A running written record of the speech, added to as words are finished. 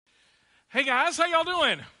Hey guys, how y'all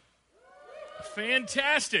doing?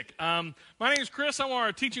 Fantastic. My name is Chris. I'm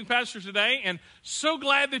our teaching pastor today, and so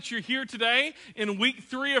glad that you're here today in week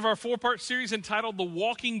 3 of our 4-part series entitled The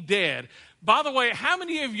Walking Dead. By the way, how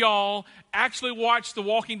many of y'all actually watched The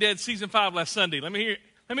Walking Dead season 5 last Sunday? Let me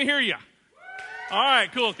hear you. All right,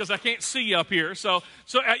 cool, because I can't see you up here.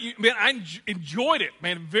 Man, I enjoyed it,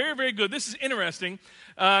 man. Very, very good. This is interesting.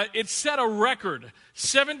 It set a record.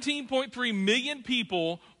 17.3 million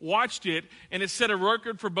people watched it, and it set a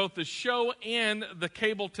record for both the show and the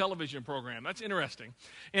cable television program. That's interesting.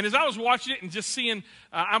 And as I was watching it and just seeing,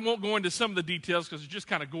 I won't go into some of the details because it's just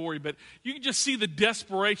kind of gory, but you can just see the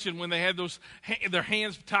desperation when they had their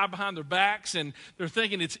hands tied behind their backs, and they're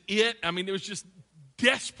thinking it's it. I mean, it was just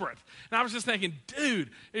desperate. And I was just thinking, dude,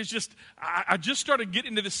 it's just, I just started getting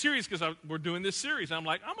into this series because we're doing this series. And I'm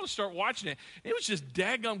like, I'm going to start watching it. It was just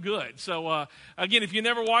daggum good. So, again, if you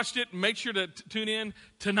never watched it, make sure to tune in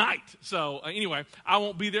tonight. So, anyway, I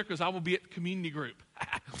won't be there because I will be at community group.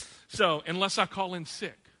 So, unless I call in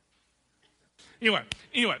sick. Anyway.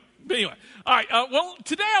 All right, well,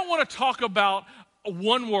 today I want to talk about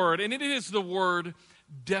one word, and it is the word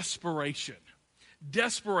desperation.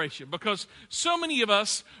 Desperation, because so many of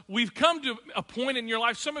us, we've come to a point in your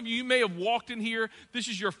life. Some of you may have walked in here. This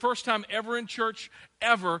is your first time ever in church,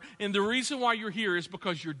 ever. And the reason why you're here is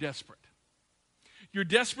because you're desperate. You're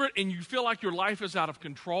desperate and you feel like your life is out of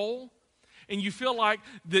control. And you feel like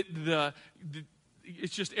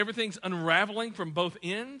it's just everything's unraveling from both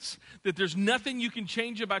ends. That there's nothing you can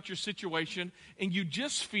change about your situation. And you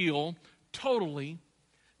just feel totally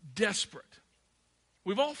desperate.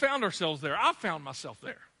 We've all found ourselves there. I've found myself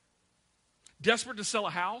there. Desperate to sell a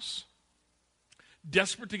house.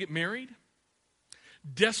 Desperate to get married.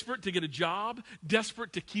 Desperate to get a job.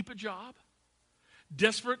 Desperate to keep a job.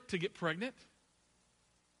 Desperate to get pregnant.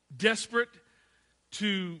 Desperate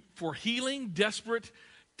for healing. Desperate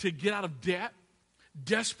to get out of debt.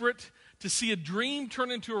 Desperate to see a dream turn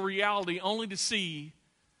into a reality only to see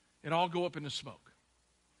it all go up into smoke.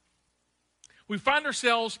 We find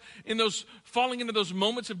ourselves falling into those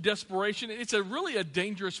moments of desperation. It's really a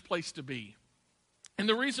dangerous place to be. And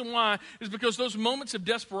the reason why is because those moments of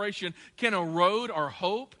desperation can erode our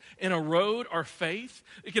hope and erode our faith.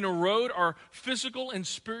 It can erode our physical and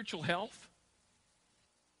spiritual health.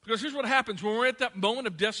 Because here's what happens. When we're at that moment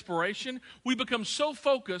of desperation, we become so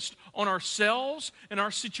focused on ourselves and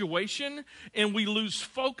our situation, and we lose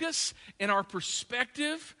focus and our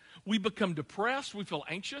perspective. We become depressed. We feel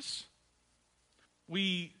anxious.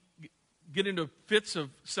 We get into fits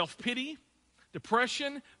of self-pity,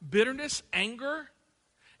 depression, bitterness, anger.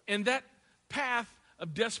 And that path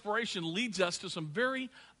of desperation leads us to some very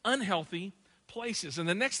unhealthy places. And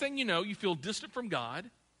the next thing you know, you feel distant from God.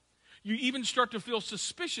 You even start to feel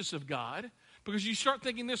suspicious of God because you start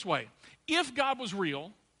thinking this way. If God was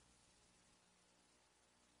real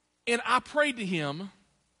and I prayed to him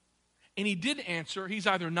and he did answer, he's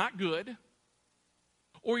either not good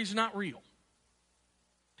or he's not real.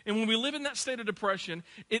 And when we live in that state of depression,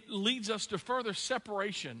 it leads us to further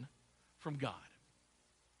separation from God.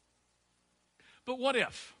 But what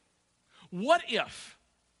if? What if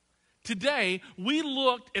today we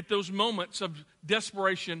looked at those moments of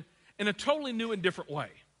desperation in a totally new and different way?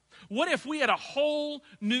 What if we had a whole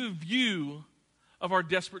new view of our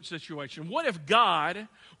desperate situation? What if God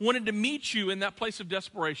wanted to meet you in that place of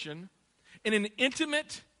desperation in an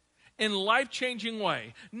intimate in life-changing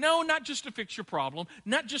way? No, not just to fix your problem,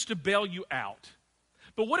 not just to bail you out.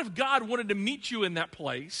 But what if God wanted to meet you in that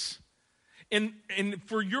place and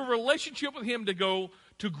for your relationship with him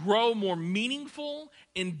to grow more meaningful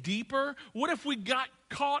and deeper? What if we got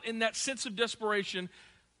caught in that sense of desperation?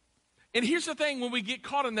 And here's the thing, when we get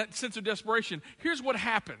caught in that sense of desperation, here's what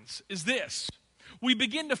happens, is this. We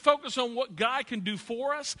begin to focus on what God can do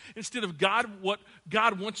for us instead of what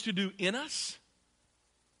God wants to do in us.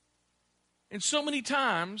 And so many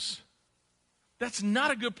times, that's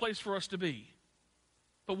not a good place for us to be.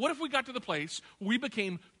 But what if we got to the place where we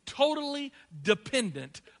became totally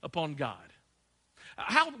dependent upon God?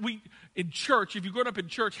 In church, if you've grown up in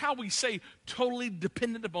church, how we say totally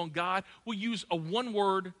dependent upon God, we use a one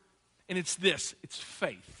word, and it's this, it's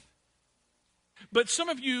faith. But some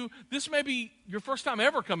of you, this may be your first time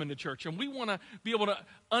ever coming to church, and we want to be able to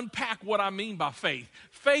unpack what I mean by faith.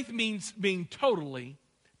 Faith means being totally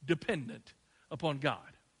dependent upon God.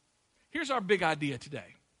 Here's our big idea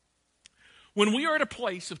today. When we are at a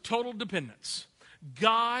place of total dependence,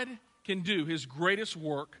 God can do his greatest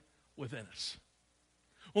work within us.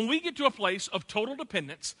 When we get to a place of total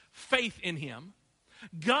dependence, faith in him,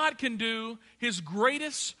 God can do his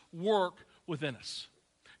greatest work within us.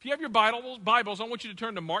 If you have your Bibles, I want you to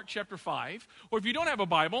turn to Mark chapter 5. Or if you don't have a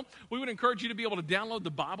Bible, we would encourage you to be able to download the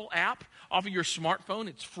Bible app off of your smartphone.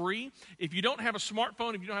 It's free. If you don't have a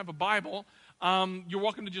smartphone, if you don't have a Bible, you're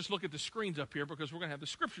welcome to just look at the screens up here because we're going to have the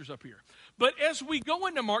scriptures up here. But as we go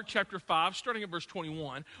into Mark chapter 5, starting at verse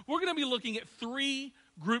 21, we're going to be looking at three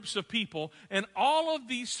groups of people, and all of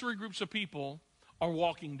these three groups of people are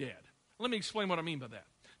walking dead. Let me explain what I mean by that.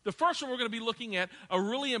 The first one, we're going to be looking at a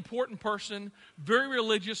really important person, very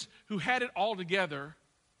religious, who had it all together.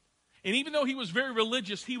 And even though he was very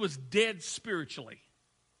religious, he was dead spiritually.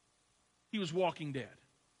 He was walking dead.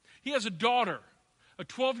 He has a daughter, a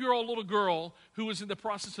 12-year-old little girl who is in the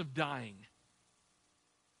process of dying.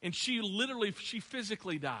 And she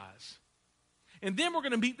physically dies. And then we're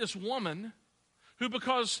going to meet this woman who,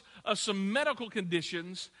 because of some medical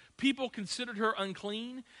conditions, people considered her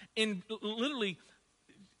unclean. And literally,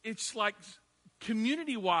 it's like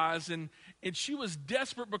community-wise, and she was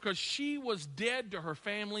desperate because she was dead to her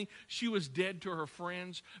family. She was dead to her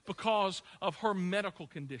friends because of her medical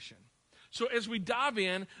condition. So as we dive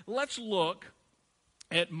in, let's look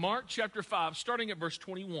at Mark chapter 5, starting at verse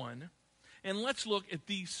 21. And let's look at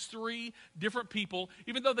these three different people.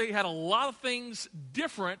 Even though they had a lot of things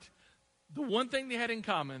different, the one thing they had in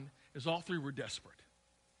common is all three were desperate.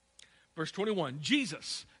 Verse 21,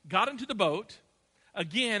 Jesus got into the boat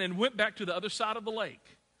again and went back to the other side of the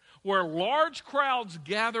lake, where large crowds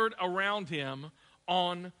gathered around him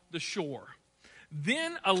on the shore.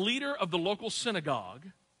 Then a leader of the local synagogue,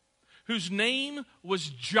 whose name was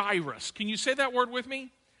Jairus. Can you say that word with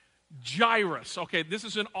me? Jairus. Okay, this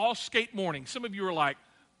is an all-skate morning. Some of you are like,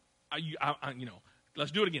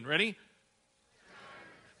 let's do it again. Ready?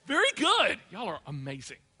 Very good. Y'all are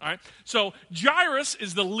amazing. All right. So Jairus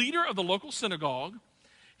is the leader of the local synagogue.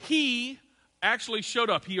 He actually showed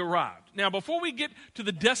up. He arrived. Now, before we get to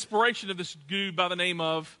the desperation of this dude by the name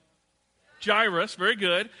of Jairus, very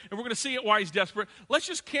good, and we're going to see why he's desperate, let's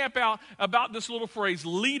just camp out about this little phrase,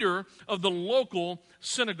 leader of the local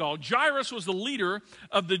synagogue. Jairus was the leader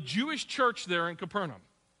of the Jewish church there in Capernaum.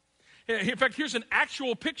 In fact, here's an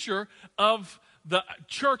actual picture of the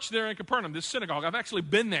church there in Capernaum, this synagogue. I've actually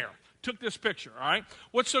been there. Took this picture, all right?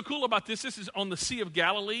 What's so cool about this is on the Sea of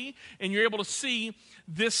Galilee, and you're able to see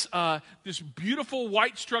this beautiful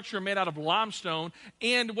white structure made out of limestone.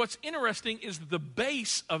 And what's interesting is the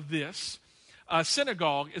base of this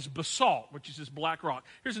synagogue is basalt, which is this black rock.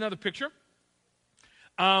 Here's another picture.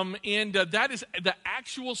 That is the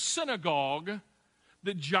actual synagogue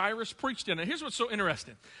that Jairus preached in. And here's what's so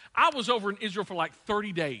interesting. I was over in Israel for like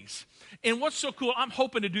 30 days. And what's so cool, I'm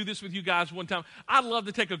hoping to do this with you guys one time. I'd love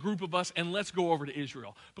to take a group of us and let's go over to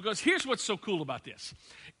Israel. Because here's what's so cool about this.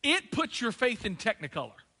 It puts your faith in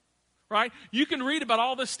Technicolor, right? You can read about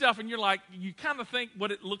all this stuff and you're like, you kind of think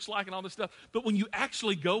what it looks like and all this stuff. But when you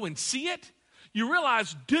actually go and see it, you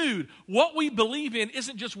realize, dude, what we believe in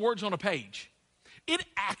isn't just words on a page. It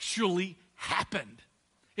actually happened.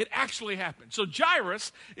 It actually happened. So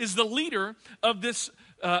Jairus is the leader of this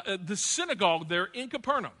the synagogue there in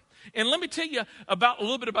Capernaum. And let me tell you a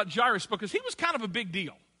little bit about Jairus, because he was kind of a big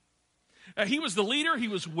deal. He was the leader. He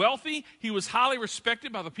was wealthy. He was highly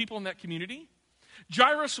respected by the people in that community.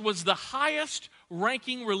 Jairus was the highest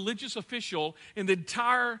ranking religious official in the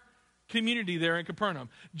entire community there in Capernaum.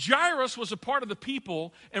 Jairus was a part of the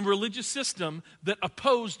people and religious system that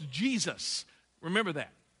opposed Jesus. Remember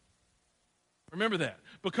that. Remember that.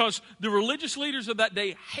 Because the religious leaders of that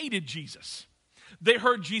day hated Jesus. They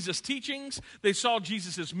heard Jesus' teachings. They saw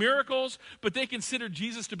Jesus' miracles. But they considered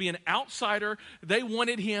Jesus to be an outsider. They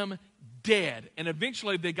wanted him dead. And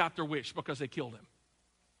eventually they got their wish because they killed him.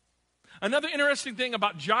 Another interesting thing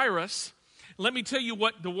about Jairus, let me tell you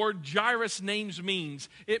what the word Jairus names means.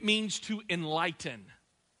 It means to enlighten.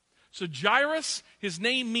 So Jairus, his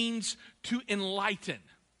name means to enlighten.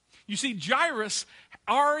 You see, Jairus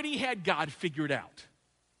already had God figured out.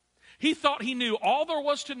 He thought he knew all there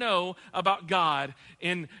was to know about God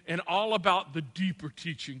and all about the deeper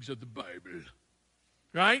teachings of the Bible.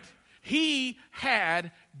 Right? He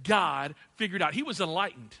had God figured out. He was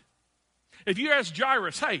enlightened. If you ask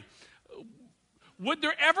Jairus, hey, would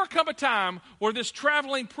there ever come a time where this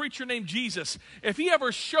traveling preacher named Jesus, if he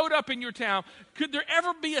ever showed up in your town, could there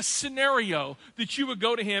ever be a scenario that you would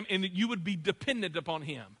go to him and that you would be dependent upon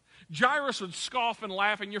him? Jairus would scoff and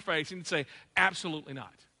laugh in your face and say, absolutely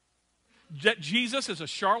not. That Jesus is a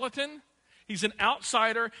charlatan, he's an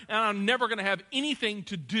outsider, and I'm never going to have anything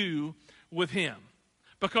to do with him.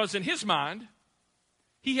 Because in his mind,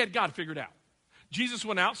 he had God figured out. Jesus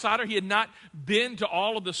was an outsider. He had not been to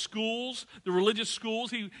all of the schools, the religious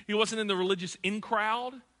schools. He wasn't in the religious in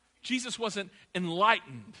crowd. Jesus wasn't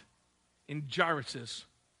enlightened in Jairus'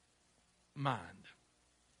 mind.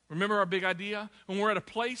 Remember our big idea? When we're at a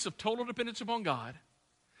place of total dependence upon God,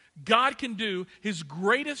 God can do his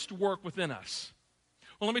greatest work within us.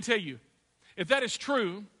 Well, let me tell you, if that is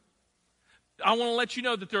true, I want to let you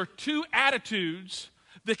know that there are two attitudes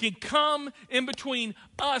that can come in between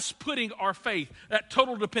us putting our faith, that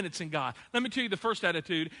total dependence in God. Let me tell you the first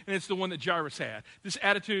attitude, and it's the one that Jairus had. This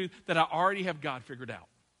attitude that I already have God figured out.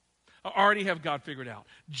 I already have God figured out.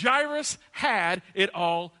 Jairus had it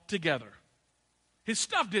all together. His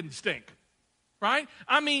stuff didn't stink, right?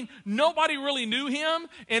 I mean, nobody really knew him,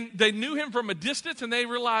 and they knew him from a distance, and they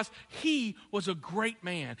realized he was a great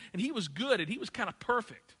man, and he was good, and he was kind of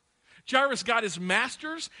perfect. Jairus got his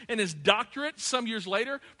master's and his doctorate some years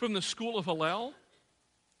later from the school of Hillel.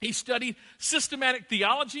 He studied systematic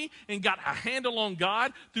theology and got a handle on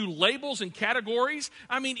God through labels and categories.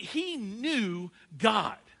 I mean, he knew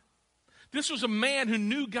God. This was a man who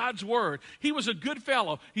knew God's word. He was a good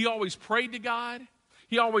fellow. He always prayed to God.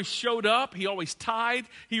 He always showed up. He always tithed.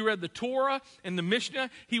 He read the Torah and the Mishnah.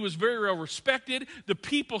 He was very well respected. The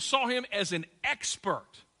people saw him as an expert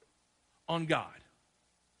on God.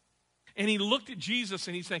 And he looked at Jesus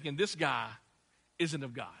and he's thinking, this guy isn't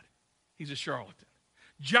of God. He's a charlatan.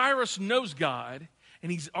 Jairus knows God,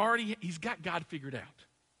 and he's got God figured out.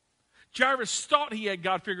 Jairus thought he had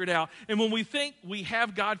God figured out. And when we think we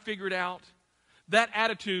have God figured out, that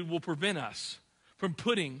attitude will prevent us from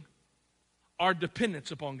putting our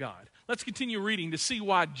dependence upon God. Let's continue reading to see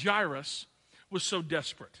why Jairus was so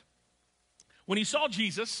desperate. When he saw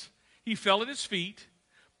Jesus, he fell at his feet,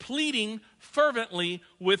 pleading fervently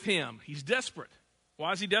with him. He's desperate.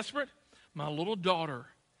 Why is he desperate? My little daughter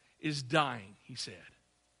is dying, he said.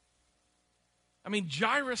 I mean,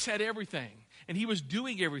 Jairus had everything, and he was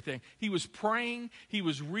doing everything. He was praying, he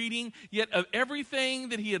was reading, yet of everything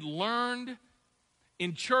that he had learned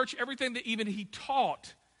in church, everything that even he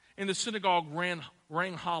taught in the synagogue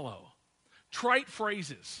rang hollow. Trite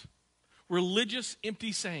phrases, religious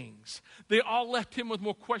empty sayings. They all left him with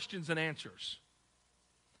more questions than answers.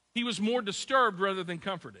 He was more disturbed rather than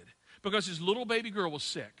comforted because his little baby girl was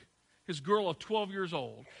sick. His girl of 12 years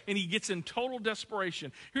old, and he gets in total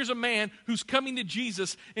desperation. Here's a man who's coming to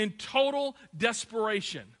Jesus in total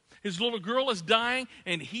desperation. His little girl is dying,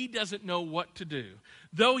 and he doesn't know what to do.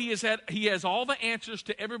 Though he has all the answers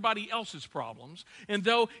to everybody else's problems, and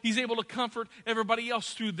though he's able to comfort everybody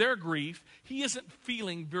else through their grief, he isn't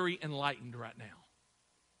feeling very enlightened right now.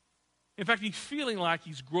 In fact, he's feeling like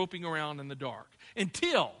he's groping around in the dark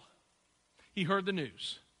until he heard the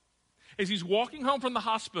news. As he's walking home from the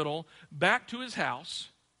hospital back to his house,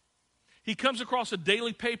 he comes across a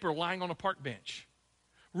daily paper lying on a park bench.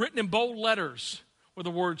 Written in bold letters were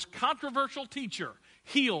the words, "Controversial teacher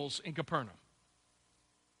heals in Capernaum."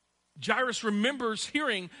 Jairus remembers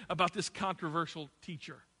hearing about this controversial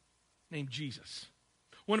teacher named Jesus.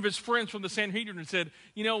 One of his friends from the Sanhedrin said,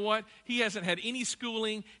 you know what? He hasn't had any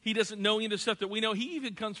schooling. He doesn't know any of the stuff that we know. He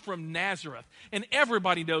even comes from Nazareth. And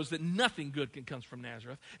everybody knows that nothing good can come from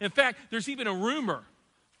Nazareth. In fact, there's even a rumor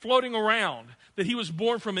floating around that he was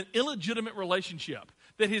born from an illegitimate relationship,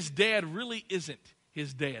 that his dad really isn't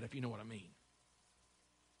his dad, if you know what I mean.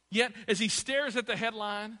 Yet, as he stares at the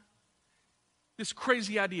headline, this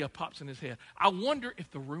crazy idea pops in his head. I wonder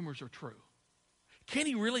if the rumors are true. Can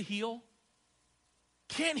he really heal?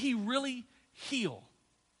 Can he really heal?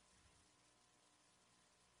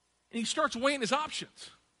 And he starts weighing his options.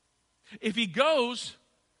 If he goes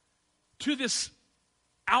to this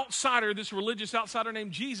outsider, this religious outsider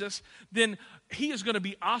named Jesus, then he is going to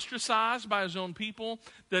be ostracized by his own people.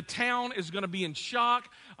 The town is going to be in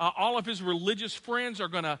shock. All of his religious friends are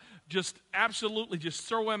going to just absolutely just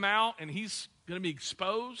throw him out, and he's going to be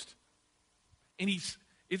exposed. And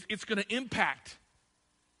it's going to impact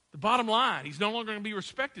the bottom line. He's no longer going to be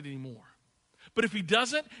respected anymore. But if he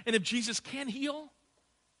doesn't, and if Jesus can heal,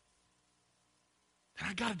 then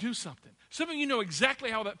I got to do something. Some of you know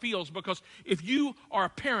exactly how that feels, because if you are a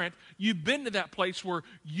parent, you've been to that place where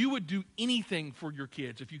you would do anything for your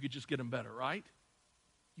kids if you could just get them better, right?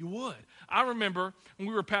 You would. I remember when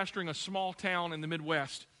we were pastoring a small town in the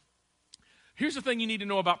Midwest. Here's the thing you need to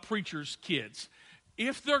know about preachers' kids.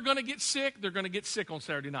 If they're going to get sick, they're going to get sick on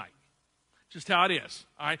Saturday night. Just how it is,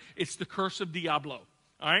 all right? It's the curse of Diablo,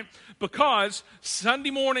 all right? Because Sunday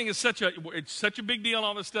morning is such a big deal and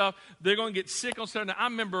all this stuff. They're going to get sick on Saturday night. I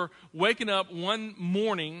remember waking up one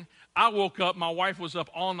morning. I woke up. My wife was up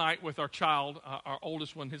all night with our child, our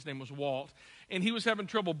oldest one. His name was Walt. And he was having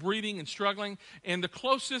trouble breathing and struggling. And the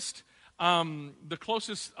closest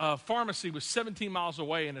pharmacy was 17 miles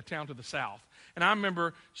away in a town to the south. And I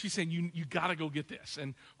remember she saying, you got to go get this.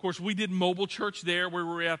 And, of course, we did mobile church there where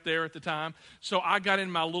we were out there at the time. So I got in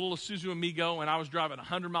my little Isuzu Amigo, and I was driving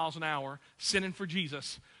 100 miles an hour, sinning for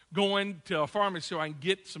Jesus, going to a pharmacy so I can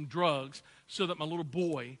get some drugs so that my little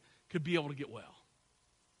boy could be able to get well.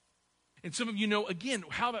 And some of you know, again,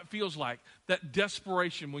 how that feels like, that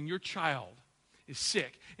desperation when your child is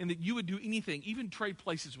sick, and that you would do anything, even trade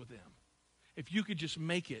places with them, if you could just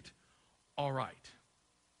make it all right.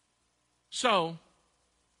 So,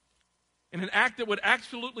 in an act that would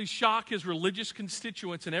absolutely shock his religious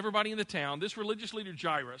constituents and everybody in the town, this religious leader,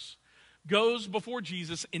 Jairus, goes before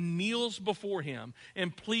Jesus and kneels before him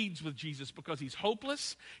and pleads with Jesus because he's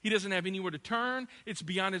hopeless. He doesn't have anywhere to turn. It's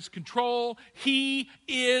beyond his control. He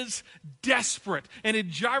is desperate. And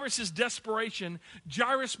in Jairus' desperation,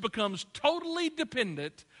 Jairus becomes totally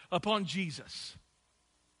dependent upon Jesus.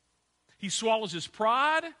 He swallows his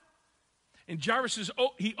pride, and Jairus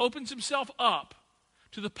he opens himself up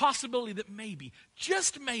to the possibility that maybe,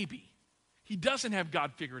 just maybe, he doesn't have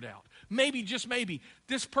God figured out. Maybe, just maybe,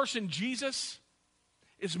 this person, Jesus,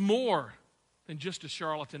 is more than just a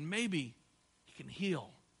charlatan. Maybe he can heal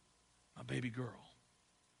my baby girl.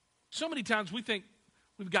 So many times we think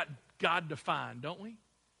we've got God defined, don't we?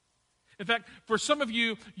 In fact, for some of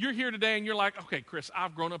you, you're here today and you're like, okay, Chris,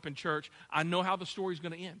 I've grown up in church. I know how the story's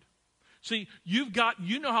going to end. See, you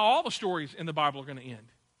know how all the stories in the Bible are going to end.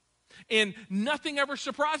 And nothing ever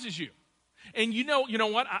surprises you. And you know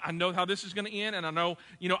what? I know how this is going to end, and I know,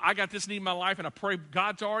 I got this need in my life, and I pray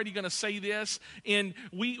God's already going to say this. And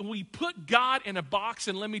we put God in a box,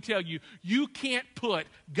 and let me tell you, you can't put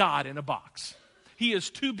God in a box. He is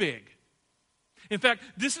too big. In fact,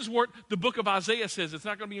 this is what the book of Isaiah says. It's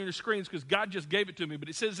not going to be on your screens because God just gave it to me, but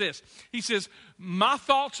it says this. He says, my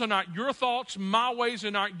thoughts are not your thoughts, my ways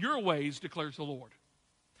are not your ways, declares the Lord.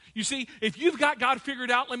 You see, if you've got God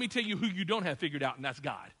figured out, let me tell you who you don't have figured out, and that's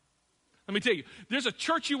God. Let me tell you, there's a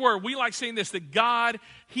churchy word, we like saying this, that God,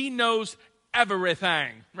 he knows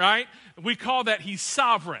everything, right? We call that he's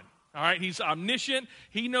sovereign, all right? He's omniscient.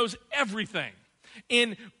 He knows everything.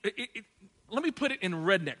 And let me put it in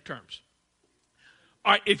redneck terms.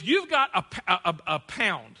 All right, if you've got a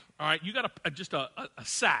pound, all right, you got just a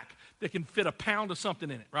sack that can fit a pound of something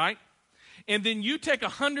in it, right? And then you take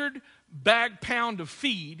 100-bag pound of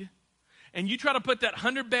feed, and you try to put that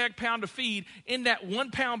 100-bag pound of feed in that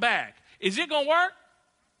 1-pound bag. Is it going to work?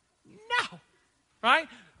 No. Right?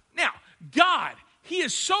 Now, God, he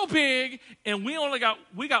is so big, and we got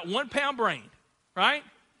 1-pound brain, right?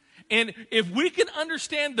 And if we can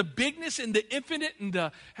understand the bigness and the infinite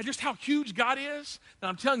and just how huge God is, then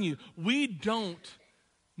I'm telling you, we don't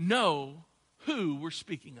know who we're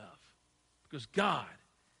speaking of because God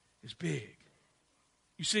is big.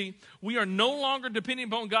 You see, we are no longer depending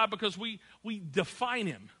upon God because we define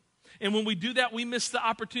him. And when we do that, we miss the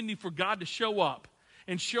opportunity for God to show up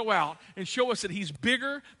and show out and show us that he's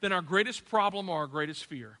bigger than our greatest problem or our greatest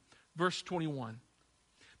fear. Verse 21.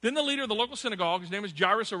 Then the leader of the local synagogue, his name is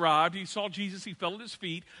Jairus, arrived. He saw Jesus. He fell at his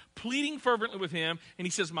feet, pleading fervently with him. And he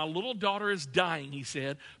says, my little daughter is dying, he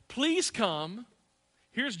said. Please come.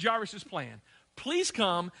 Here's Jairus' plan. Please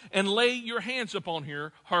come and lay your hands upon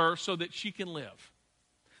her so that she can live.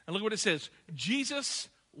 And look what it says. Jesus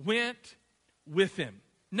went with him.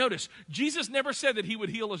 Notice, Jesus never said that he would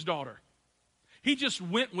heal his daughter. He just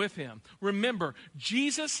went with him. Remember,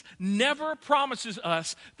 Jesus never promises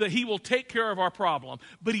us that he will take care of our problem,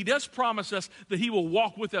 but he does promise us that he will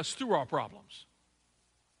walk with us through our problems.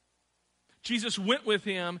 Jesus went with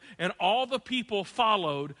him, and all the people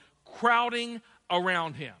followed, crowding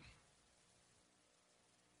around him.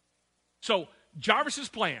 So, Jairus'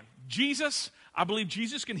 plan. Jesus, I believe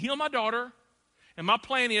Jesus can heal my daughter. And my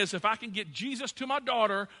plan is if I can get Jesus to my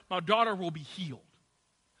daughter will be healed.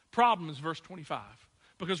 Problem is verse 25.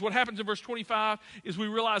 Because what happens in verse 25 is we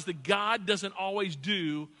realize that God doesn't always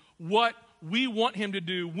do what we want him to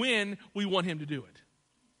do when we want him to do it.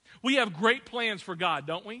 We have great plans for God,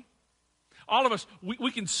 don't we? All of us,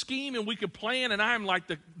 we can scheme and we can plan, and I'm like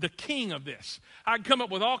the king of this. I can come up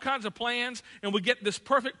with all kinds of plans, and we get this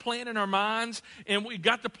perfect plan in our minds, and we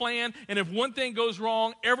got the plan, and if one thing goes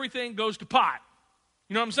wrong, everything goes to pot.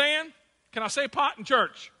 You know what I'm saying? Can I say pot in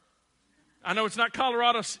church? I know it's not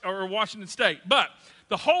Colorado or Washington State, but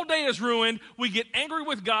the whole day is ruined. We get angry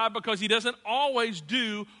with God because he doesn't always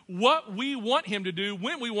do what we want him to do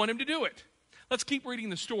when we want him to do it. Let's keep reading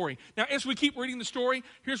the story. Now, as we keep reading the story,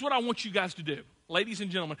 here's what I want you guys to do. Ladies and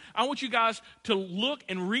gentlemen, I want you guys to look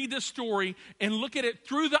and read this story and look at it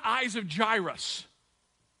through the eyes of Jairus.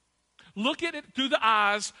 Look at it through the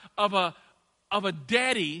eyes of a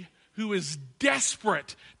daddy who is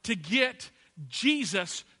desperate to get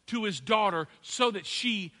Jesus to his daughter so that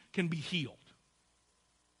she can be healed.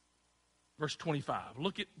 Verse 25.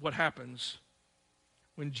 Look at what happens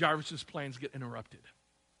when Jairus' plans get interrupted.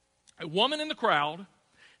 A woman in the crowd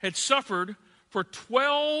had suffered for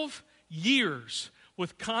 12 years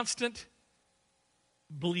with constant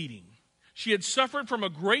bleeding. She had suffered from a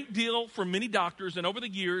great deal from many doctors, and over the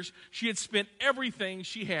years, she had spent everything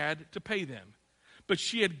she had to pay them. But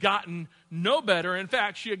she had gotten no better. In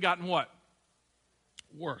fact, she had gotten what?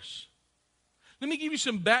 Worse. Let me give you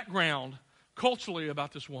some background culturally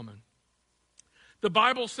about this woman. The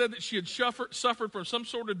Bible said that she had suffered from some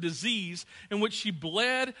sort of disease in which she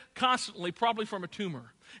bled constantly, probably from a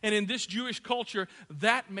tumor. And in this Jewish culture,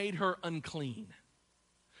 that made her unclean.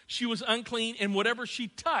 She was unclean, and whatever she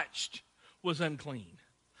touched was unclean.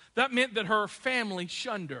 That meant that her family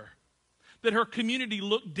shunned her, that her community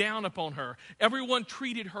looked down upon her. Everyone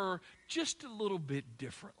treated her just a little bit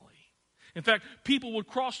differently. In fact, people would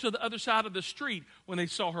cross to the other side of the street when they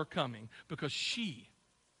saw her coming because she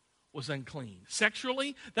was unclean.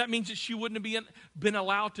 Sexually, that means that she wouldn't have been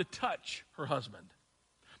allowed to touch her husband.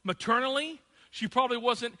 Maternally, she probably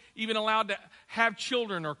wasn't even allowed to have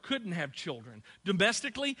children or couldn't have children.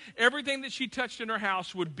 Domestically, everything that she touched in her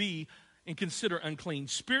house would be and consider unclean.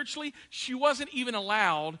 Spiritually, she wasn't even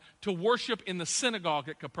allowed to worship in the synagogue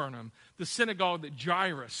at Capernaum, the synagogue that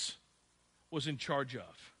Jairus was in charge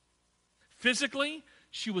of. Physically,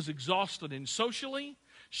 she was exhausted, and socially,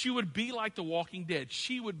 she would be like the walking dead.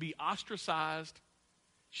 She would be ostracized.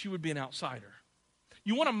 She would be an outsider.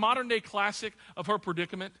 You want a modern-day classic of her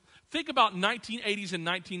predicament? Think about 1980s and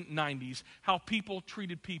 1990s, how people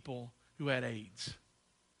treated people who had AIDS,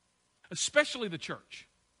 especially the church.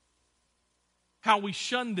 How we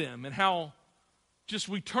shunned them and how just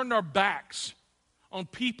we turned our backs on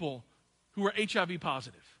people who were HIV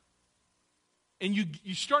positive. And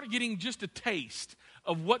you started getting just a taste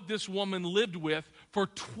of what this woman lived with for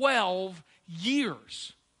 12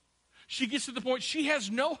 years. She gets to the point she has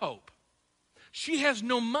no hope. She has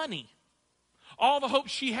no money. All the hope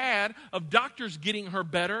she had of doctors getting her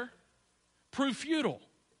better proved futile.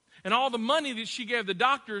 And all the money that she gave the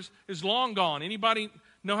doctors is long gone. Anybody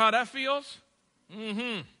know how that feels?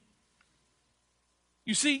 You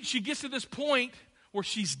see, she gets to this point where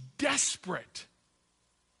she's desperate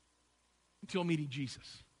until meeting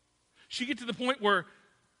Jesus. She gets to the point where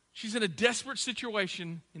she's in a desperate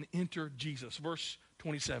situation and enter Jesus. Verse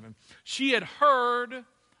 27. She had heard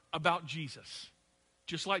about Jesus,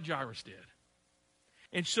 just like Jairus did.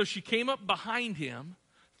 And so she came up behind him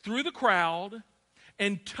through the crowd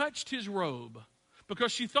and touched his robe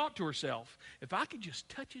because she thought to herself, if I could just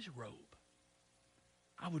touch his robe,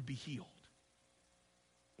 I would be healed.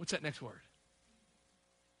 What's that next word?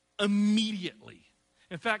 Immediately.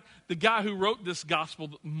 In fact, the guy who wrote this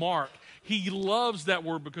gospel, Mark, he loves that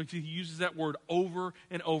word because he uses that word over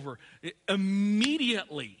and over.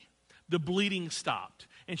 Immediately, the bleeding stopped,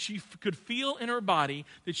 and she could feel in her body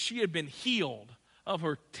that she had been healed of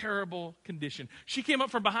her terrible condition. She came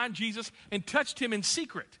up from behind Jesus and touched him in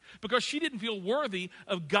secret because she didn't feel worthy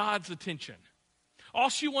of God's attention. All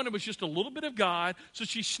she wanted was just a little bit of God, so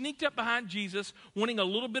she sneaked up behind Jesus, wanting a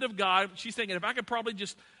little bit of God. She's thinking, if I could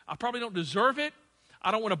I probably don't deserve it. I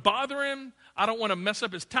don't want to bother him. I don't want to mess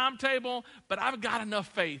up his timetable, but I've got enough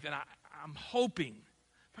faith, and I'm hoping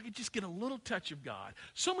if I could just get a little touch of God.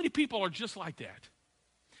 So many people are just like that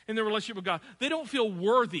in their relationship with God. They don't feel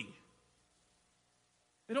worthy.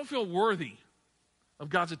 They don't feel worthy of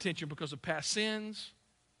God's attention because of past sins,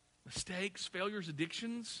 mistakes, failures,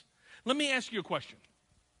 addictions. Let me ask you a question.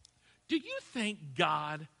 Do you think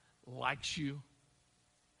God likes you?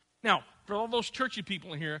 Now, for all those churchy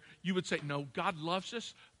people in here, you would say, no, God loves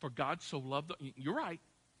us, for God so loved us. You're right.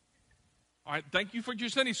 All right, thank you for your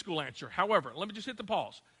Sunday school answer. However, let me just hit the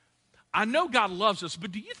pause. I know God loves us,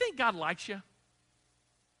 but do you think God likes you?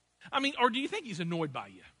 I mean, or do you think he's annoyed by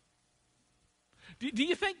you? Do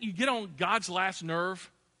you think you get on God's last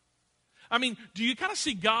nerve? I mean, do you kind of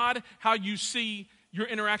see God how you see your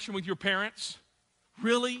interaction with your parents?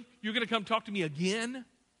 Really? You're going to come talk to me again?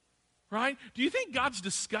 Right? Do you think God's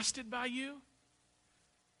disgusted by you?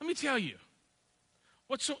 Let me tell you,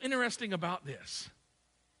 what's so interesting about this?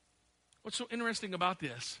 What's so interesting about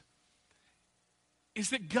this is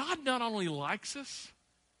that God not only likes us,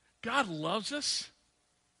 God loves us.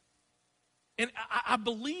 And I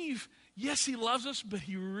believe, yes, he loves us, but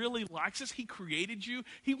he really likes us. He created you.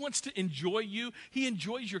 He wants to enjoy you. He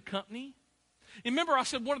enjoys your company. And remember, I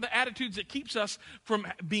said one of the attitudes that keeps us from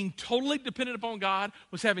being totally dependent upon God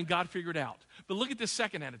was having God figured out. But look at this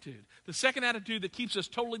second attitude. The second attitude that keeps us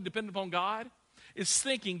totally dependent upon God is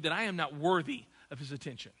thinking that I am not worthy of his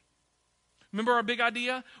attention. Remember our big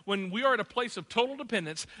idea? When we are at a place of total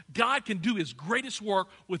dependence, God can do his greatest work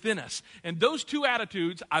within us. And those two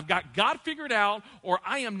attitudes, I've got God figured out, or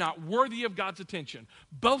I am not worthy of God's attention,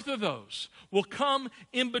 both of those will come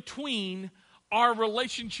in between our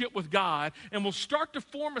relationship with God and will start to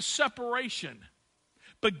form a separation.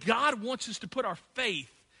 But God wants us to put our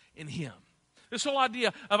faith in him. This whole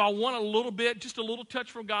idea of I want a little bit, just a little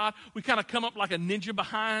touch from God, we kind of come up like a ninja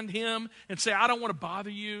behind him and say, I don't want to bother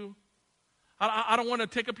you. I don't want to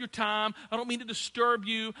take up your time. I don't mean to disturb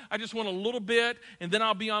you. I just want a little bit, and then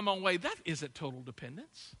I'll be on my way. That isn't total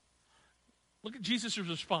dependence. Look at Jesus'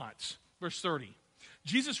 response, verse 30.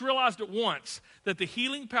 Jesus realized at once that the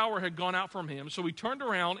healing power had gone out from him, so he turned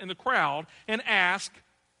around in the crowd and asked,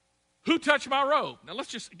 who touched my robe? Now let's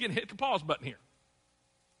just, again, hit the pause button here.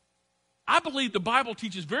 I believe the Bible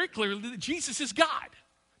teaches very clearly that Jesus is God.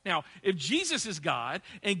 Now, if Jesus is God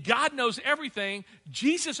and God knows everything,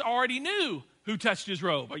 Jesus already knew who touched his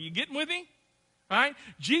robe. Are you getting with me? Right?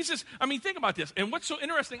 Jesus, I mean, think about this. And what's so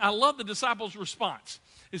interesting, I love the disciples' response.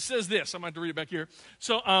 It says this, I'm going to have to read it back here.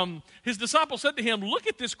 So his disciples said to him, look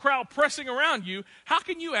at this crowd pressing around you. How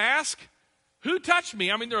can you ask, who touched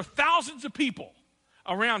me? I mean, there are thousands of people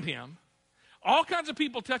around him, all kinds of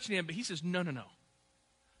people touching him, but he says, no.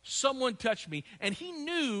 Someone touched me, and he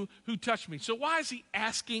knew who touched me. So why is he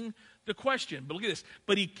asking the question? But look at this.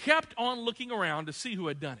 But he kept on looking around to see who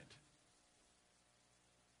had done it.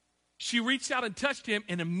 She reached out and touched him,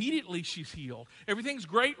 and immediately she's healed. Everything's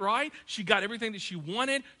great, right? She got everything that she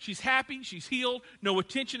wanted. She's happy. She's healed. No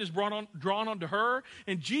attention is drawn onto her.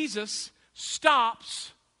 And Jesus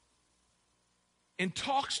stops and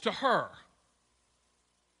talks to her.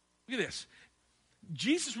 Look at this.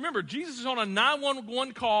 Remember, Jesus is on a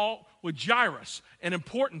 911 call with Jairus, an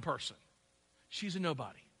important person. She's a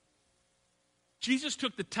nobody. Jesus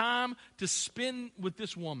took the time to spend with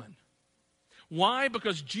this woman. Why?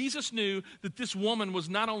 Because Jesus knew that this woman was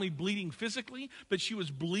not only bleeding physically, but she was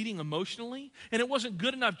bleeding emotionally. And it wasn't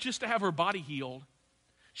good enough just to have her body healed.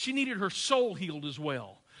 She needed her soul healed as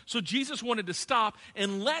well. So Jesus wanted to stop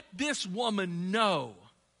and let this woman know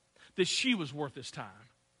that she was worth his time,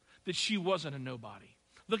 that she wasn't a nobody.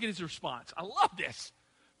 Look at his response. I love this.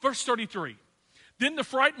 Verse 33. Then the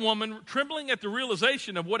frightened woman, trembling at the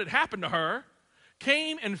realization of what had happened to her,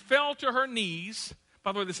 came and fell to her knees.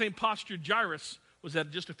 By the way, the same posture Jairus was at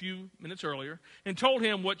just a few minutes earlier, and told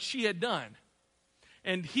him what she had done.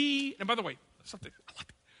 And by the way, something I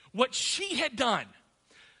like what she had done.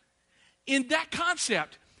 In that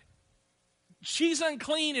concept, she's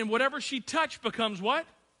unclean, and whatever she touched becomes what?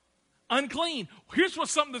 Unclean. Here's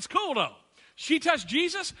what's something that's cool, though. She touched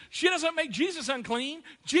Jesus. She doesn't make Jesus unclean.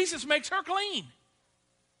 Jesus makes her clean.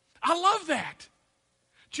 I love that.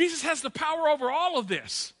 Jesus has the power over all of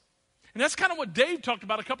this. And that's kind of what Dave talked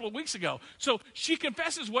about a couple of weeks ago. So she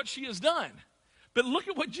confesses what she has done. But look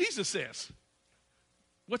at what Jesus says.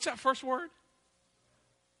 What's that first word?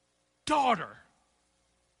 Daughter.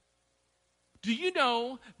 Do you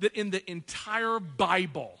know that in the entire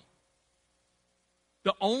Bible,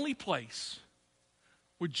 the only place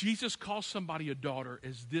where Jesus calls somebody a daughter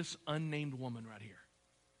is this unnamed woman right here,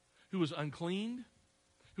 who was unclean,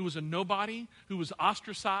 who was a nobody, who was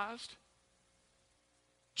ostracized?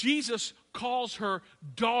 Jesus calls her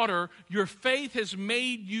daughter. Your faith has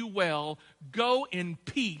made you well. Go in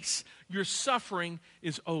peace. Your suffering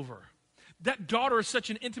is over. That daughter is such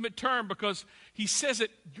an intimate term because he says it,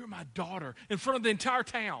 you're my daughter, in front of the entire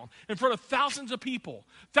town, in front of thousands of people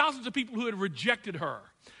who had rejected her.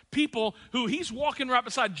 People who he's walking right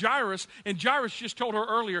beside Jairus, and Jairus just told her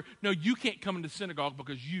earlier, no, you can't come into the synagogue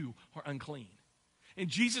because you are unclean. And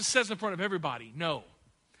Jesus says in front of everybody, no,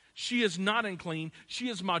 she is not unclean. She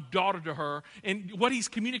is my daughter to her. And what he's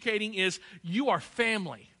communicating is, you are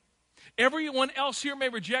family. Everyone else here may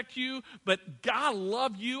reject you, but God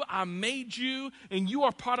loved you, I made you, and you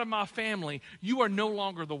are part of my family. You are no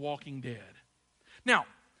longer the walking dead. Now,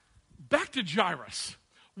 back to Jairus.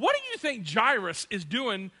 What do you think Jairus is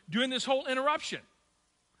doing during this whole interruption?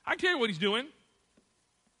 I can tell you what he's doing.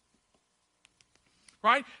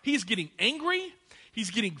 Right? He's getting angry.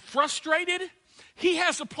 He's getting frustrated. He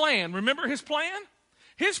has a plan. Remember his plan?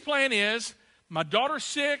 His plan is, my daughter's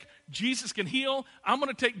sick. Jesus can heal. I'm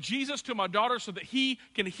going to take Jesus to my daughter so that he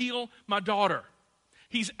can heal my daughter.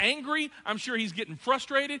 He's angry. I'm sure he's getting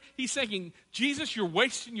frustrated. He's thinking, Jesus, you're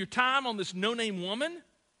wasting your time on this no-name woman.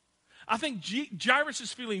 I think Jairus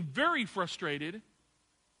is feeling very frustrated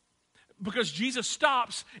because Jesus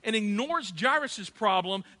stops and ignores Jairus'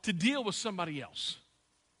 problem to deal with somebody else.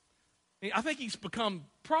 I think he's become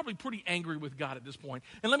probably pretty angry with God at this point.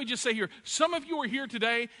 And let me just say here, some of you are here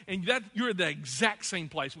today, and you're at the exact same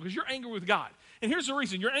place because you're angry with God. And here's the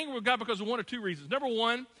reason. You're angry with God because of one or two reasons. Number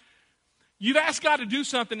one, you've asked God to do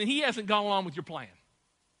something, and he hasn't gone along with your plan.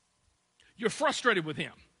 You're frustrated with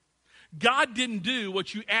him. God didn't do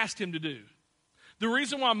what you asked him to do. The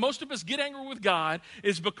reason why most of us get angry with God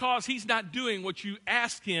is because he's not doing what you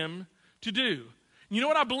asked him to do. You know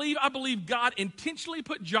what I believe? I believe God intentionally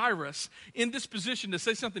put Jairus in this position to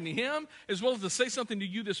say something to him as well as to say something to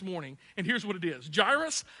you this morning. And here's what it is.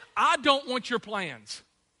 Jairus, I don't want your plans.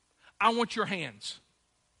 I want your hands.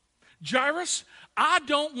 Jairus, I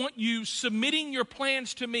don't want you submitting your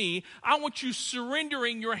plans to me. I want you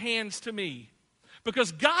surrendering your hands to me.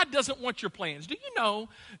 Because God doesn't want your plans. Do you know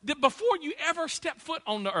that before you ever step foot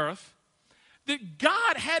on the earth, that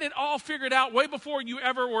God had it all figured out way before you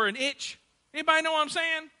ever were an itch? Anybody know what I'm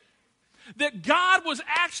saying? That God was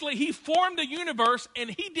actually, he formed the universe and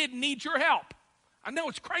he didn't need your help. I know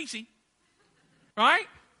it's crazy, right?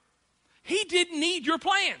 He didn't need your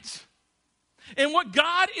plans. And what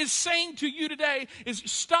God is saying to you today is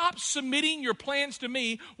stop submitting your plans to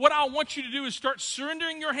me. What I want you to do is start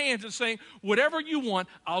surrendering your hands and saying, whatever you want,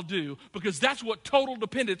 I'll do. Because that's what total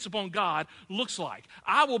dependence upon God looks like.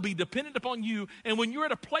 I will be dependent upon you. And when you're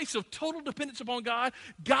at a place of total dependence upon God,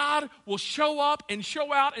 God will show up and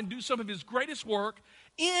show out and do some of his greatest work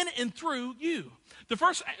in and through you.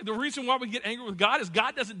 The reason why we get angry with God is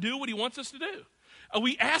God doesn't do what he wants us to do.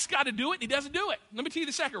 We ask God to do it and he doesn't do it. Let me tell you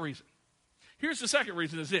the second reason. Here's the second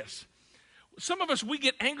reason is this. Some of us, we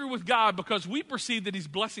get angry with God because we perceive that he's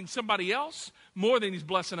blessing somebody else more than he's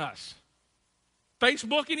blessing us.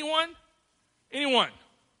 Facebook, anyone? Anyone?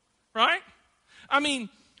 Right? I mean,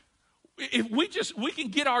 if we can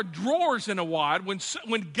get our drawers in a wad.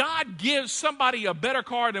 When God gives somebody a better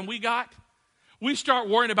car than we got, we start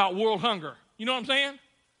worrying about world hunger. You know what I'm saying?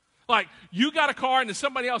 Like, you got a car and then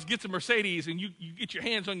somebody else gets a Mercedes and you get your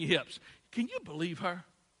hands on your hips. Can you believe her?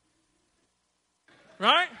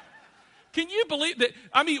 Right? Can you believe that?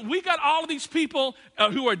 I mean, we got all of these people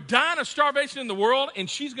who are dying of starvation in the world, and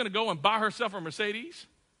she's going to go and buy herself a Mercedes.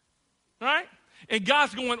 Right? And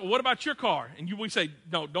God's going, well, what about your car? And we say,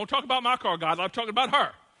 no, don't talk about my car, God. I'm talking about her.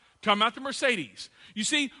 Talking about the Mercedes. You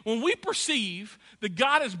see, when we perceive that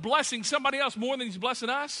God is blessing somebody else more than he's blessing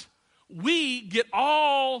us, we get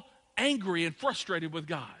all angry and frustrated with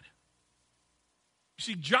God.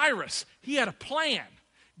 You see, Jairus, he had a plan.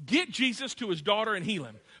 Get Jesus to his daughter and heal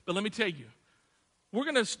him. But let me tell you, we're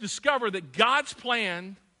going to discover that God's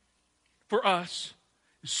plan for us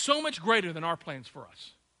is so much greater than our plans for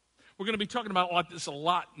us. We're going to be talking about this a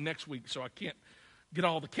lot next week, so I can't get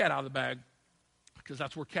all the cat out of the bag because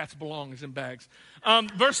that's where cats belong, is in bags.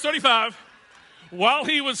 Verse 35, while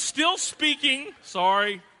he was still speaking,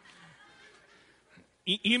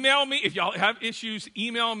 email me. If y'all have issues,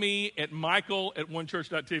 email me at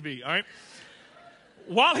michael@onechurch.tv, all right?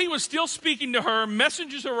 While he was still speaking to her,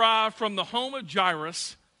 messengers arrived from the home of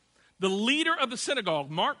Jairus, the leader of the synagogue.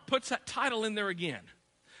 Mark puts that title in there again.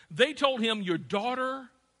 They told him, your daughter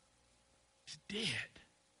is dead.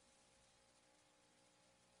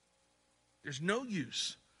 There's no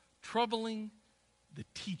use troubling the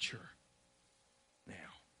teacher now.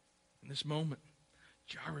 In this moment,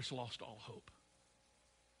 Jairus lost all hope.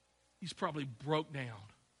 He's probably broke down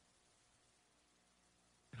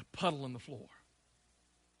in a puddle on the floor.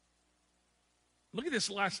 Look at this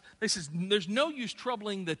last, they says, there's no use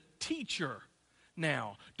troubling the teacher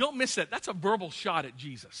now. Don't miss that. That's a verbal shot at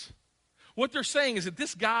Jesus. What they're saying is that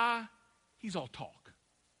this guy, he's all talk.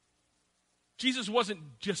 Jesus wasn't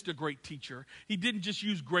just a great teacher. He didn't just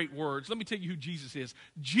use great words. Let me tell you who Jesus is.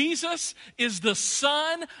 Jesus is the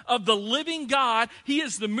Son of the living God. He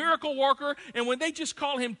is the miracle worker. And when they just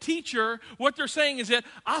call him teacher, what they're saying is that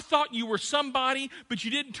I thought you were somebody, but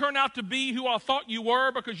you didn't turn out to be who I thought you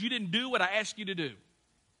were because you didn't do what I asked you to do.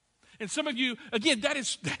 And some of you, again, that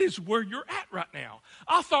is where you're at right now.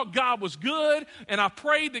 I thought God was good, and I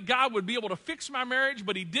prayed that God would be able to fix my marriage,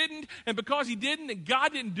 but he didn't. And because he didn't, and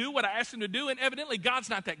God didn't do what I asked him to do, and evidently God's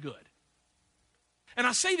not that good. And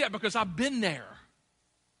I say that because I've been there.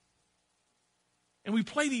 And we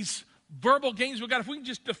play these verbal games with God. If we can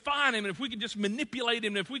just define him, and if we can just manipulate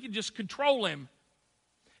him, and if we can just control him,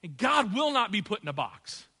 and God will not be put in a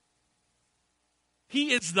box.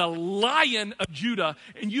 He is the Lion of Judah,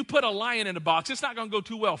 and you put a lion in a box, it's not going to go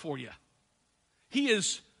too well for you. He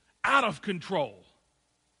is out of control.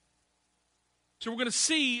 So we're going to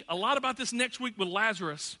see a lot about this next week with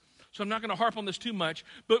Lazarus. so I'm not going to harp on this too much.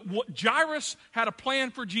 But Jairus had a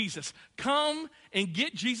plan for Jesus. Come and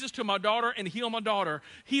get Jesus to my daughter and heal my daughter.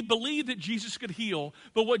 He believed that Jesus could heal,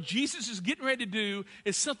 but what Jesus is getting ready to do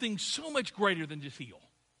is something so much greater than just heal.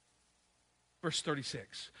 Verse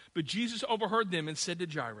 36, but Jesus overheard them and said to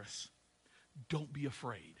Jairus, don't be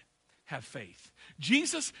afraid. Have faith.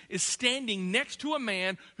 Jesus is standing next to a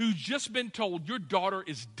man who's just been told, your daughter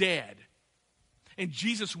is dead. And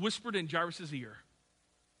Jesus whispered in Jairus' ear,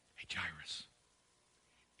 hey, Jairus,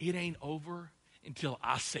 it ain't over until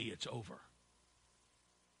I say it's over.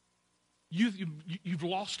 You've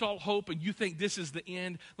lost all hope and you think this is the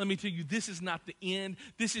end. Let me tell you, this is not the end.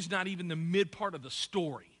 This is not even the mid part of the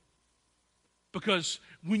story. Because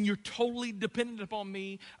when you're totally dependent upon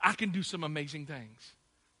me, I can do some amazing things.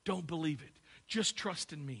 Don't believe it. Just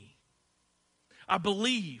trust in me. I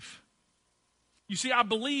believe. You see, I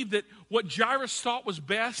believe that what Jairus thought was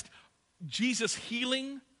best, Jesus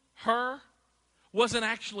healing her, wasn't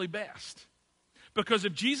actually best. Because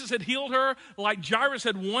if Jesus had healed her like Jairus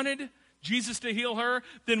had wanted Jesus to heal her,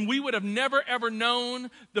 then we would have never ever known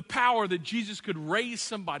the power that Jesus could raise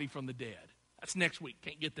somebody from the dead. That's next week.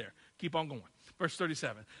 Can't get there. Keep on going. Verse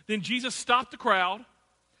 37. Then Jesus stopped the crowd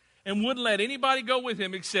and wouldn't let anybody go with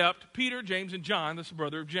him except Peter, James, and John, the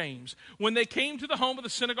brother of James. When they came to the home of the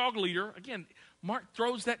synagogue leader, again, Mark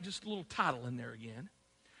throws that just a little title in there again.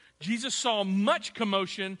 Jesus saw much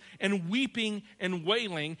commotion and weeping and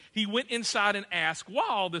wailing. He went inside and asked, why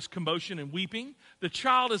all this commotion and weeping? The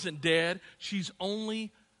child isn't dead. She's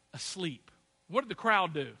only asleep. What did the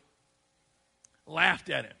crowd do?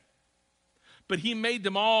 Laughed at him. But he made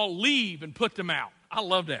them all leave and put them out. I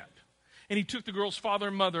love that. And he took the girl's father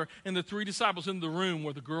and mother and the 3 disciples into the room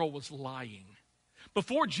where the girl was lying.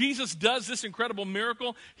 Before Jesus does this incredible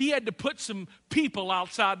miracle, he had to put some people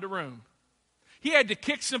outside the room. He had to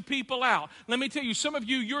kick some people out. Let me tell you, some of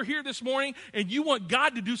you, you're here this morning and you want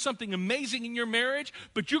God to do something amazing in your marriage,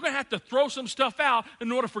 but you're going to have to throw some stuff out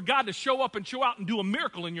in order for God to show up and show out and do a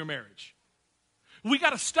miracle in your marriage. We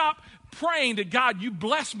got to stop praying to God, you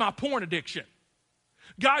bless my porn addiction.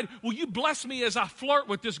 God, will you bless me as I flirt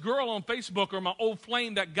with this girl on Facebook or my old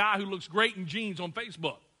flame, that guy who looks great in jeans on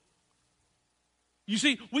Facebook? You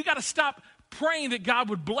see, we got to stop praying that God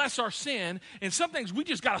would bless our sin, and some things we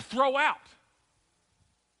just got to throw out.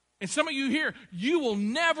 And some of you here, you will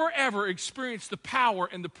never, ever experience the power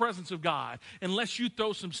and the presence of God unless you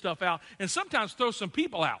throw some stuff out, and sometimes throw some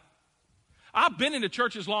people out. I've been into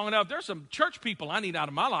churches long enough. There's some church people I need out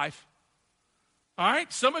of my life. All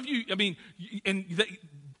right, some of you, I mean, and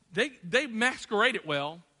they masquerade it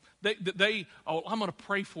well. Oh, I'm going to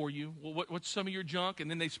pray for you. Well, what's some of your junk?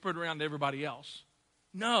 And then they spread around to everybody else.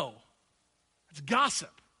 No, it's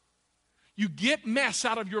gossip. You get mess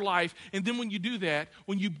out of your life, and then when you do that,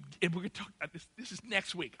 and we're going to talk about this is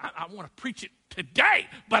next week. I want to preach it today,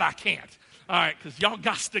 but I can't. All right, because y'all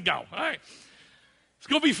got to go. All right, it's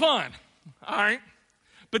going to be fun. All right,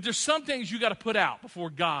 but there's some things you got to put out before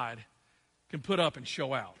God can put up and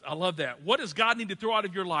show out. I love that. What does God need to throw out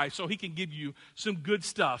of your life so he can give you some good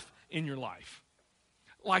stuff in your life?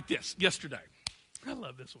 Like this, yesterday. I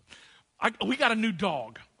love this one. We got a new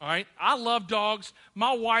dog, all right? I love dogs.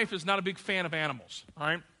 My wife is not a big fan of animals, all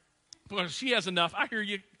right? Because she has enough. I hear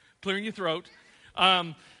you clearing your throat.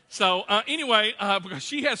 Anyway, because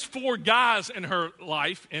she has 4 guys in her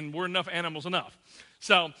life, and we're enough.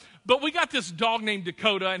 But we got this dog named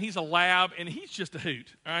Dakota, and he's a lab, and he's just a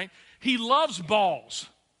hoot, all right? He loves balls,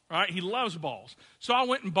 right? He loves balls. So I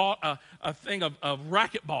went and bought a thing of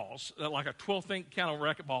racket balls, like a 12th count of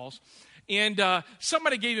racket balls. And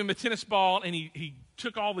somebody gave him a tennis ball, and he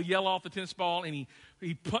took all the yellow off the tennis ball, and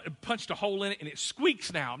he punched a hole in it, and it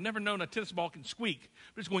squeaks now. I've never known a tennis ball can squeak,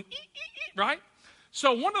 but it's going, ee, ee, ee, right?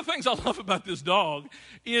 So one of the things I love about this dog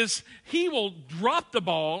is he will drop the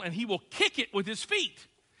ball, and he will kick it with his feet.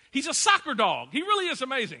 He's a soccer dog. He really is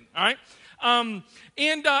amazing, all right?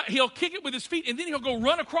 He'll kick it with his feet, and then he'll go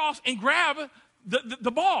run across and grab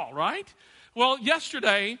the ball, right? Well,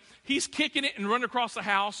 yesterday, he's kicking it and running across the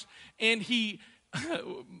house, and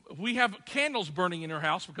we have candles burning in our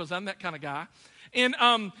house because I'm that kind of guy. And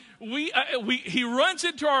he runs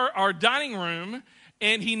into our dining room,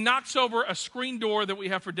 and he knocks over a screen door that we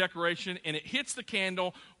have for decoration, and it hits the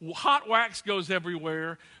candle. Hot wax goes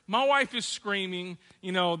everywhere. My wife is screaming.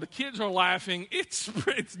 You know, the kids are laughing.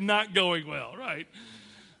 It's not going well, right?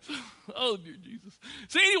 Oh, dear Jesus.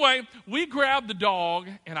 So anyway, we grab the dog,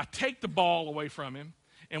 and I take the ball away from him,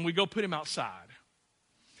 and we go put him outside.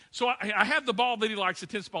 So I have the ball that he likes, the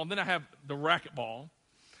tennis ball, and then I have the racquetball.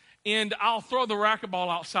 And I'll throw the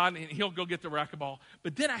racquetball outside, and he'll go get the racquetball.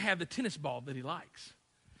 But then I have the tennis ball that he likes.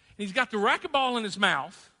 And he's got the racquetball in his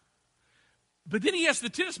mouth, But then he has the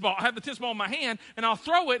tennis ball. I have the tennis ball in my hand, and I'll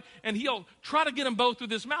throw it, and he'll try to get them both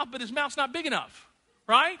with his mouth, but his mouth's not big enough,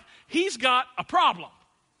 right? He's got a problem.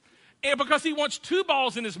 And because he wants 2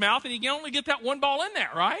 balls in his mouth, and he can only get that 1 ball in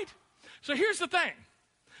there, right? So here's the thing.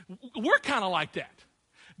 We're kind of like that.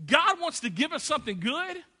 God wants to give us something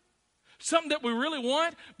good, something that we really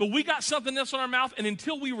want, but we got something else in our mouth, and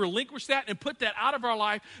until we relinquish that and put that out of our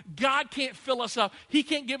life, God can't fill us up. He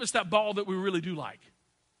can't give us that ball that we really do like.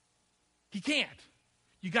 He can't.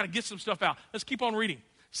 You got to get some stuff out. Let's keep on reading. It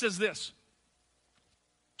says this.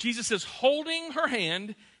 Jesus says, holding her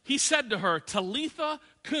hand, he said to her, Talitha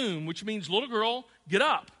cum, which means little girl, get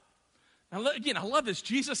up. Now, again, I love this.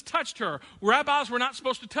 Jesus touched her. Rabbis were not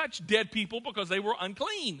supposed to touch dead people because they were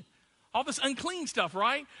unclean. All this unclean stuff,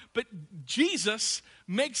 right? But Jesus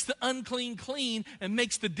makes the unclean clean and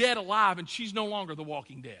makes the dead alive, and she's no longer the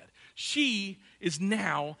walking dead. She is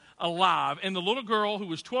now alive. And the little girl, who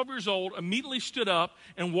was 12 years old, immediately stood up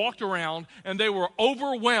and walked around, and they were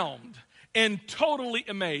overwhelmed and totally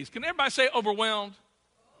amazed. Can everybody say overwhelmed?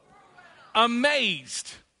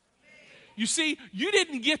 Amazed. You see, you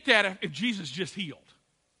didn't get that if Jesus just healed.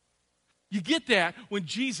 You get that when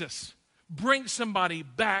Jesus brings somebody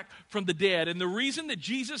back from the dead. And the reason that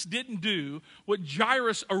Jesus didn't do what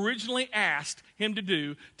Jairus originally asked him to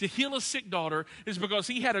do, to heal his sick daughter, is because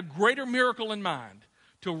he had a greater miracle in mind,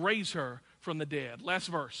 to raise her from the dead. Last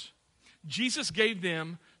verse. Jesus gave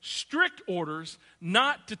them strict orders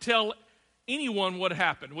not to tell anyone what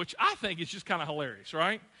happened, which I think is just kind of hilarious,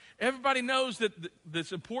 right? Everybody knows that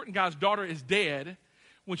this important guy's daughter is dead.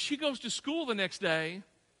 When she goes to school the next day,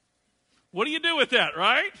 what do you do with that,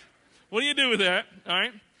 right? What do you do with that, all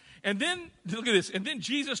right? And then, look at this. And then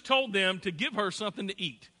Jesus told them to give her something to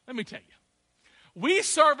eat. Let me tell you. We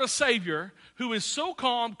serve a Savior who is so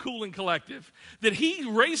calm, cool, and collective that he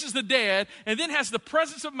raises the dead and then has the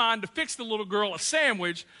presence of mind to fix the little girl a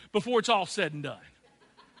sandwich before it's all said and done.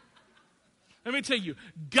 Let me tell you,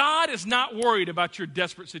 God is not worried about your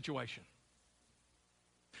desperate situation.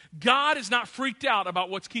 God is not freaked out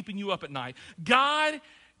about what's keeping you up at night. God,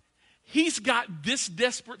 he's got this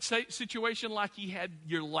desperate situation like he had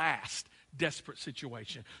your last desperate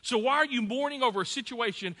situation. So why are you mourning over a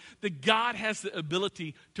situation that God has the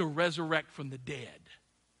ability to resurrect from the dead?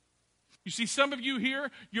 You see, some of you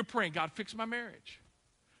here, you're praying, God, fix my marriage.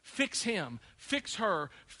 Fix him, fix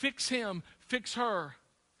her, fix him, fix her.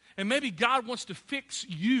 And maybe God wants to fix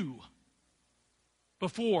you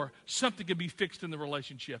before something can be fixed in the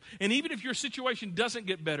relationship. And even if your situation doesn't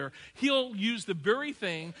get better, he'll use the very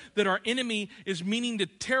thing that our enemy is meaning to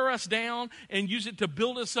tear us down and use it to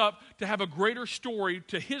build us up to have a greater story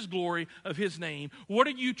to his glory of his name. What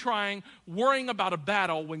are you worrying about a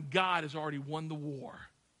battle when God has already won the war?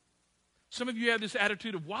 Some of you have this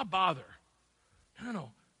attitude of, why bother?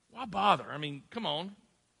 No. Why bother? I mean, come on.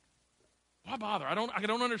 Why bother? I don't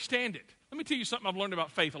understand it. Let me tell you something I've learned about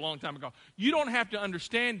faith a long time ago. You don't have to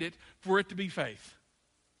understand it for it to be faith.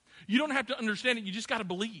 You don't have to understand it. You just got to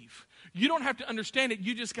believe. You don't have to understand it.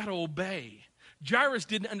 You just got to obey. Jairus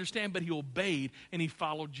didn't understand, but he obeyed and he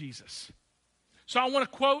followed Jesus. So I want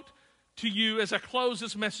to quote to you as I close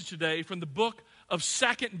this message today from the book of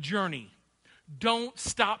Second Journey. Don't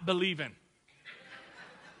stop believing.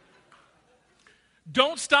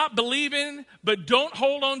 Don't stop believing, but don't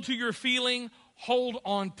hold on to your feeling. Hold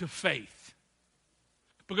on to faith.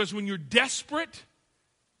 Because when you're desperate,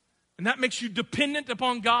 and that makes you dependent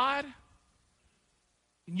upon God,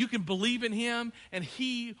 and you can believe in him, and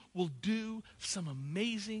he will do some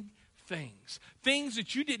amazing things. Things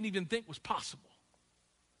that you didn't even think was possible.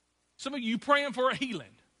 Some of you praying for a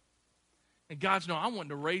healing. And God's no, I want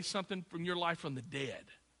to raise something from your life from the dead,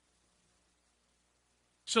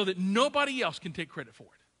 so that nobody else can take credit for it.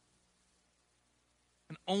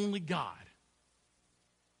 And only God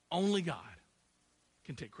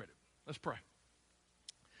can take credit. Let's pray.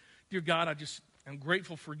 Dear God, I'm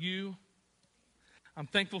grateful for you. I'm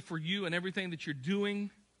thankful for you and everything that you're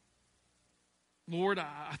doing. Lord,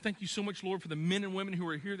 I thank you so much, Lord, for the men and women who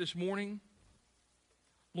are here this morning.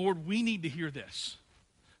 Lord, we need to hear this.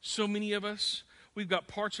 So many of us, we've got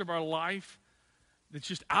parts of our life that's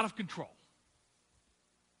just out of control.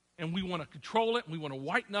 And we want to control it, and we want to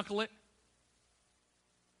white-knuckle it.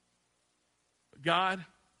 But God,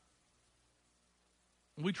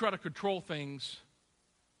 when we try to control things,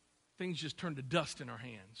 things just turn to dust in our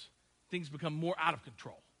hands. Things become more out of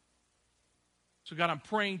control. So God, I'm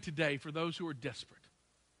praying today for those who are desperate.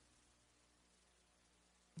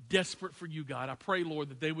 Desperate for you, God. I pray, Lord,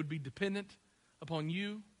 that they would be dependent upon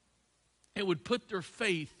you and would put their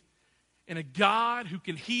faith in a God who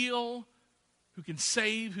can heal, who can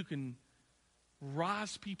save, who can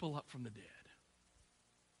rise people up from the dead.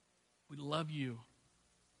 We love you.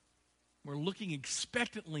 We're looking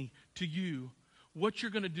expectantly to you, what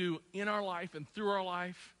you're going to do in our life and through our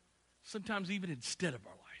life, sometimes even instead of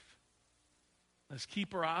our life. Let's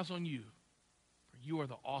keep our eyes on you, for you are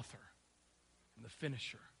the author and the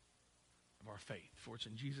finisher of our faith. For it's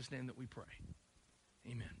in Jesus' name that we pray.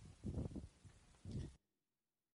 Amen.